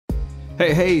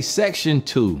Hey, section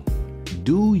 2.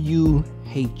 Do you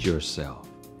hate yourself?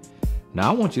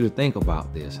 Now, I want you to think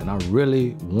about this, and I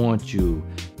really want you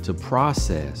to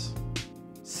process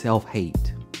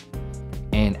self-hate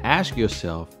and ask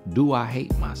yourself, do I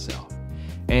hate myself?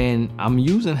 And I'm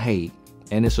using hate,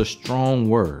 and it's a strong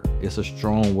word. It's a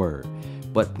strong word.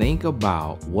 But think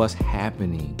about what's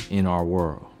happening in our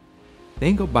world.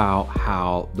 Think about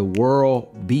how the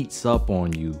world beats up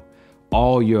on you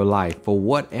all your life for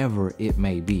whatever it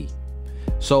may be.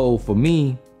 So for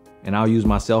me, and I'll use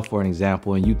myself for an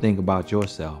example, and you think about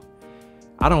yourself.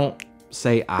 I don't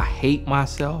say I hate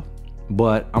myself,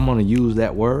 but I'm gonna use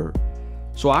that word.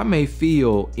 So I may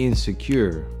feel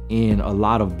insecure in a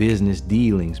lot of business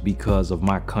dealings because of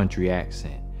my country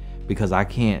accent, because I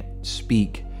can't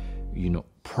speak,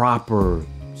 proper,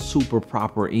 super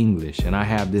proper English, and I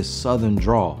have this Southern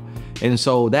drawl. And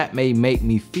so that may make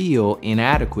me feel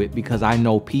inadequate because I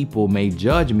know people may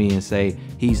judge me and say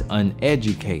he's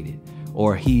uneducated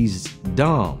or he's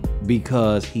dumb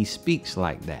because he speaks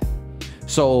like that.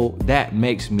 So that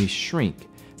makes me shrink.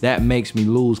 That makes me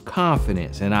lose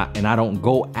confidence, and I don't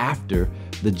go after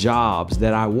the jobs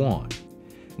that I want.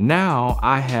 Now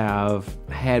I have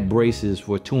had braces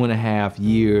for 2.5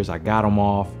 years. I got them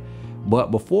off. But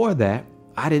before that,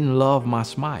 I didn't love my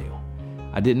smile.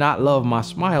 I did not love my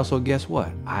smile, so guess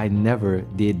what? I never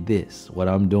did this, what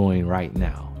I'm doing right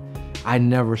now. I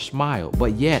never smiled,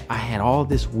 but yet I had all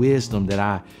this wisdom that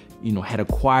I, had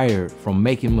acquired from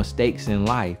making mistakes in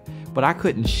life, but I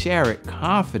couldn't share it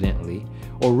confidently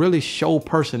or really show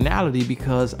personality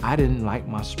because I didn't like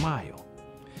my smile.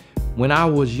 When I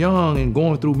was young and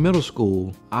going through middle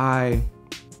school, I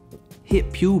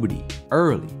hit puberty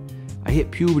early. I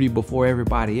hit puberty before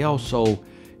everybody else, so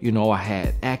I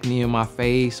had acne in my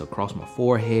face, across my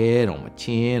forehead, on my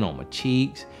chin, on my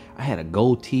cheeks. I had a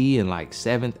goatee in like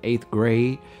 7th, 8th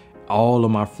grade. All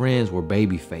of my friends were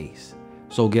baby face.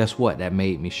 So guess what? That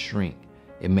made me shrink.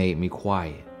 It made me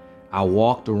quiet. I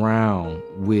walked around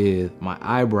with my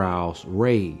eyebrows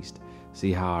raised.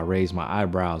 See how I raised my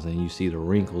eyebrows and you see the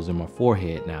wrinkles in my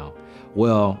forehead now.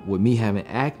 Well, with me having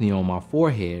acne on my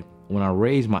forehead, when I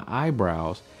raised my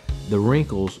eyebrows, the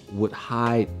wrinkles would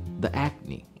hide the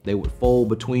acne. They would fold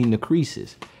between the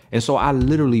creases. And so I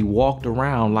literally walked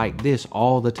around like this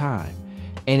all the time.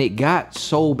 And it got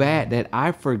so bad that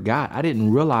I forgot. I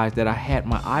didn't realize that I had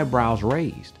my eyebrows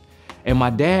raised. And my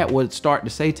dad would start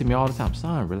to say to me all the time,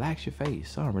 son, relax your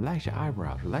face. Son, relax your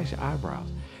eyebrows. Relax your eyebrows.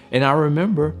 And I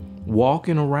remember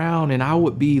walking around and I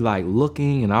would be like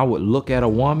looking, and I would look at a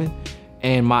woman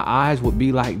and my eyes would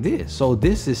be like this. So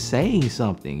this is saying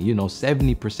something.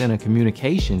 70% of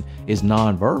communication is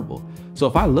nonverbal. So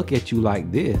if I look at you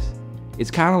like this, it's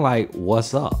kind of like,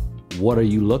 what's up? What are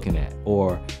you looking at?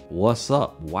 Or what's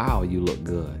up? Wow, you look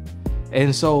good.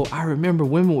 And so I remember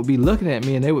women would be looking at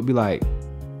me and they would be like,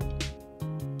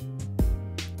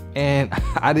 and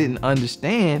I didn't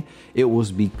understand it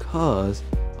was because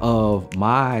of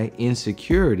my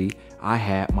insecurity. I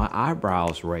had my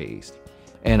eyebrows raised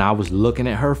and I was looking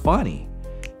at her funny.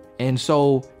 And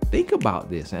so think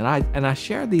about this. And I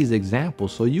share these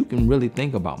examples so you can really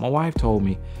think about. My wife told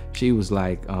me, she was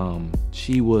like,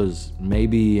 she was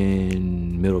maybe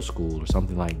in middle school or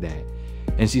something like that.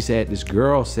 And she said, this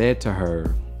girl said to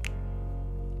her,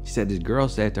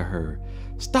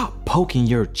 stop poking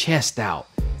your chest out,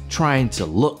 trying to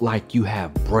look like you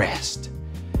have breast.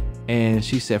 And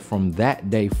she said from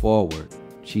that day forward,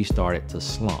 she started to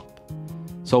slump.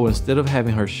 So instead of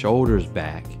having her shoulders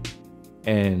back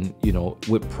and,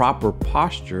 with proper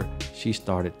posture, she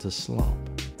started to slump.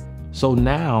 So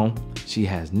now she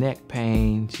has neck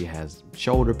pain, she has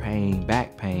shoulder pain,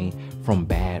 back pain from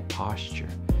bad posture.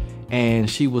 And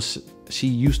she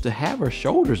used to have her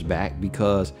shoulders back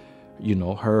because,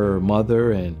 her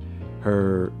mother and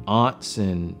her aunts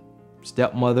and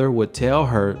stepmother would tell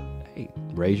her, hey,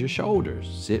 raise your shoulders,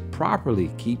 sit properly,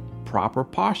 keep proper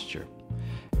posture.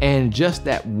 And just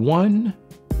that one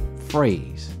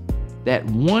phrase, that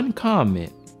one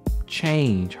comment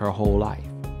changed her whole life.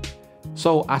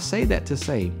 So I say that to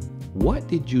say, what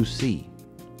did you see?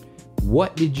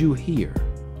 What did you hear?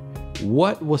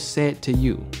 What was said to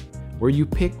you? Were you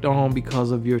picked on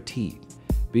because of your teeth,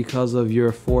 because of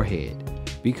your forehead,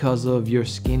 because of your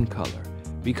skin color,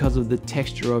 because of the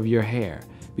texture of your hair,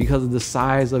 because of the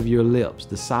size of your lips,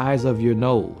 the size of your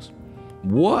nose?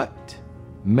 What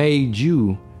made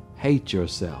you hate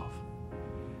yourself?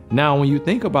 Now, when you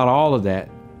think about all of that,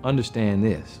 understand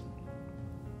this.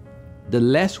 The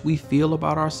less we feel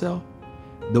about ourselves,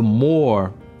 the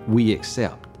more we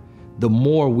accept, the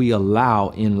more we allow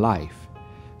in life.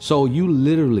 So you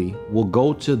literally will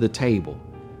go to the table.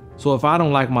 So if I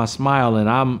don't like my smile and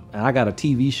I got a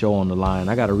TV show on the line,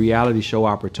 I got a reality show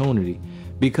opportunity,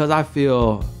 because I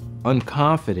feel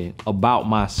unconfident about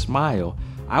my smile,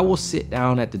 I will sit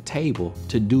down at the table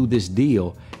to do this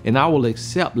deal and I will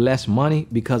accept less money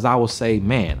because I will say,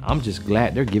 man, I'm just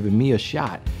glad they're giving me a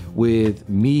shot with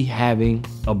me having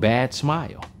a bad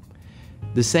smile.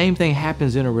 The same thing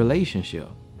happens in a relationship.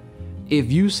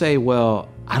 If you say, well,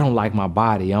 I don't like my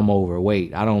body, I'm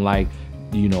overweight, I don't like,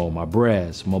 my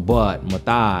breasts, my butt, my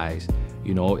thighs,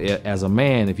 as a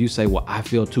man, if you say, well, I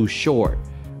feel too short,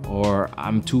 or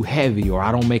I'm too heavy, or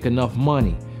I don't make enough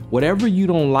money, whatever you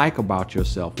don't like about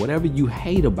yourself, whatever you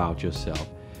hate about yourself,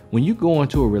 when you go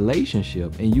into a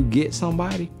relationship and you get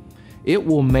somebody, it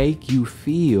will make you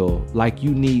feel like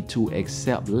you need to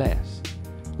accept less,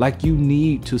 like you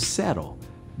need to settle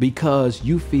because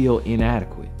you feel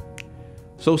inadequate.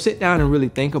 So sit down and really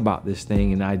think about this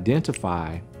thing and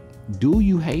identify, do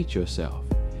you hate yourself?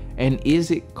 And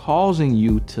is it causing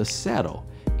you to settle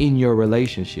in your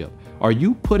relationship? Are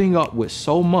you putting up with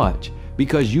so much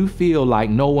because you feel like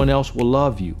no one else will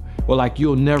love you, or like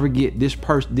you'll never get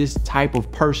this type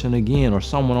of person again, or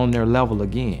someone on their level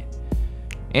again?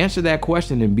 Answer that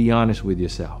question and be honest with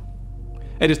yourself.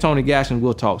 Hey, this is Tony Gaskins.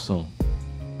 We'll talk soon.